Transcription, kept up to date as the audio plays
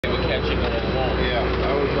catching all along. Yeah,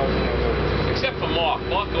 I was also. Except for Mark.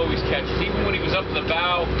 Mark always catches. Even when he was up in the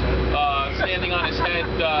bow, standing on his head,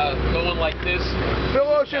 going like this. Phil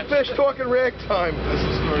Oceanfish talking ragtime.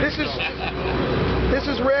 This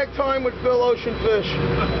is Ragtime with Phil Oceanfish.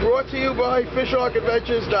 Brought to you by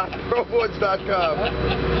FishHawkAdventures.proboards.com.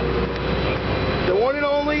 The one and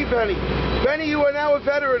only Benny. Benny, you are now a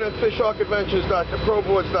veteran at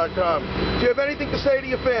FishHawkAdventures.proboards.com. Do you have anything to say to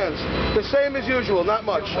your fans? The same as usual, not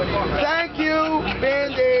much. Thank you,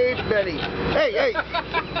 Band-Aid Benny. Hey, hey.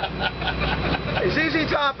 ZZ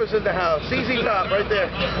Top is in the house. ZZ Top, right there.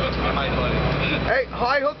 Hi, buddy. Hey,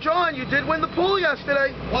 High Hook John, you did win the pool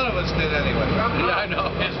yesterday. One of us did anyway. Yeah, I know.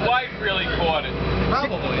 His wife really caught it.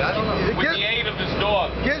 Probably, I don't know. With the aid of his dog.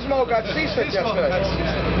 Gizmo got seasick yesterday.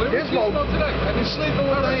 Gizmo today. I've been sleeping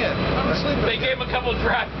with my hand. They gave him a couple of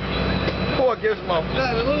drops. Poor Gizmo.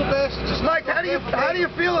 Yeah, the little bastard just... Mike, how do you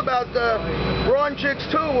feel about Ron Jigs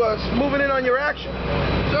 2 moving in on your action?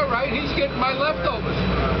 It's all right. He's getting my leftovers.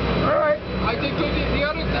 All right. I did good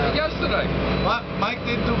yesterday. Mike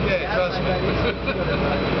didn't do bad, trust me.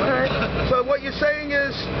 All right. So what you're saying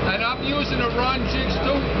is... And I'm using a Ron Jigs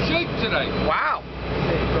 2 jig today. Wow.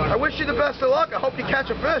 I wish you the best of luck. I hope you catch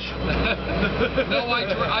a fish. No,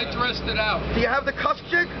 I dressed it out. Do you have the cusk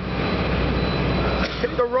jig?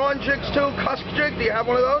 The Ron Jigs 2 cusk jig? Do you have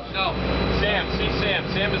one of those? No. Sam, see Sam.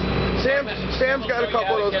 Sam's got a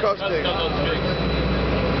couple of those cusk jigs.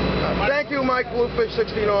 Thank you, Mike Bluefish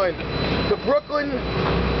 69. The Brooklyn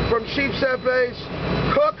from Sheepshead Bays.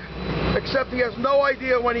 Cook, except he has no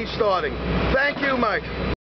idea when he's starting. Thank you, Mike.